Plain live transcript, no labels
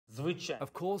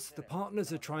Of course, the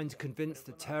partners are trying to convince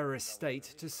the terrorist state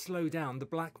to slow down the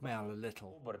blackmail a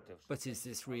little. But is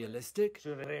this realistic?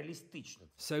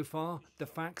 So far, the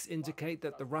facts indicate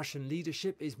that the Russian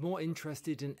leadership is more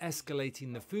interested in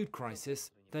escalating the food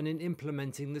crisis than in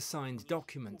implementing the signed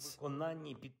documents.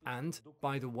 And,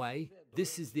 by the way,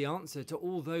 this is the answer to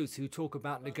all those who talk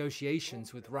about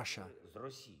negotiations with Russia.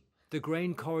 The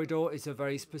grain corridor is a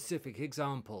very specific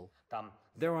example.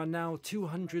 There are now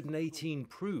 218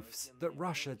 proofs that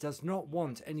Russia does not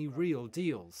want any real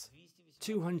deals.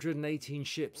 218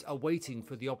 ships are waiting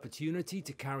for the opportunity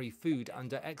to carry food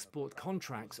under export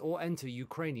contracts or enter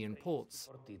Ukrainian ports.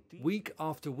 Week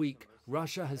after week,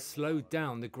 Russia has slowed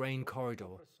down the grain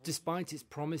corridor, despite its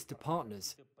promise to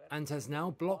partners, and has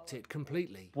now blocked it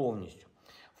completely.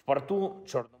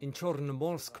 In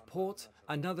Chornomorsk port,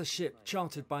 another ship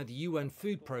chartered by the UN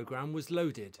Food Programme was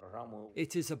loaded.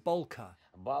 It is a bulker,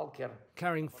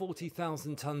 carrying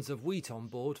 40,000 tons of wheat on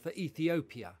board for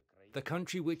Ethiopia, the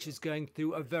country which is going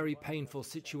through a very painful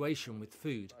situation with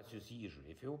food.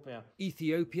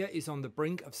 Ethiopia is on the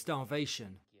brink of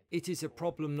starvation. It is a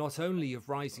problem not only of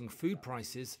rising food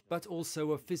prices, but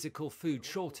also of physical food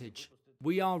shortage.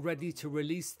 We are ready to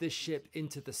release this ship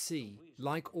into the sea,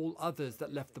 like all others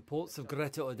that left the ports of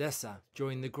Greta Odessa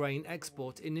during the grain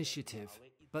export initiative.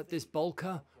 But this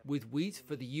bulker, with wheat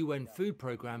for the UN Food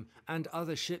Programme and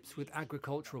other ships with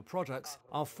agricultural products,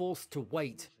 are forced to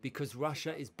wait because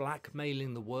Russia is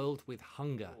blackmailing the world with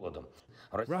hunger.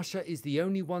 Russia is the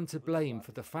only one to blame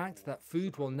for the fact that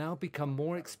food will now become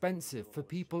more expensive for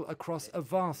people across a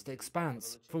vast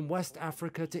expanse, from West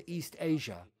Africa to East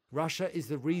Asia. Russia is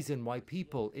the reason why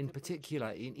people, in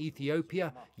particular in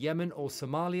Ethiopia, Yemen or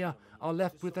Somalia, are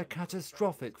left with a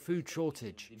catastrophic food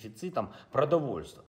shortage.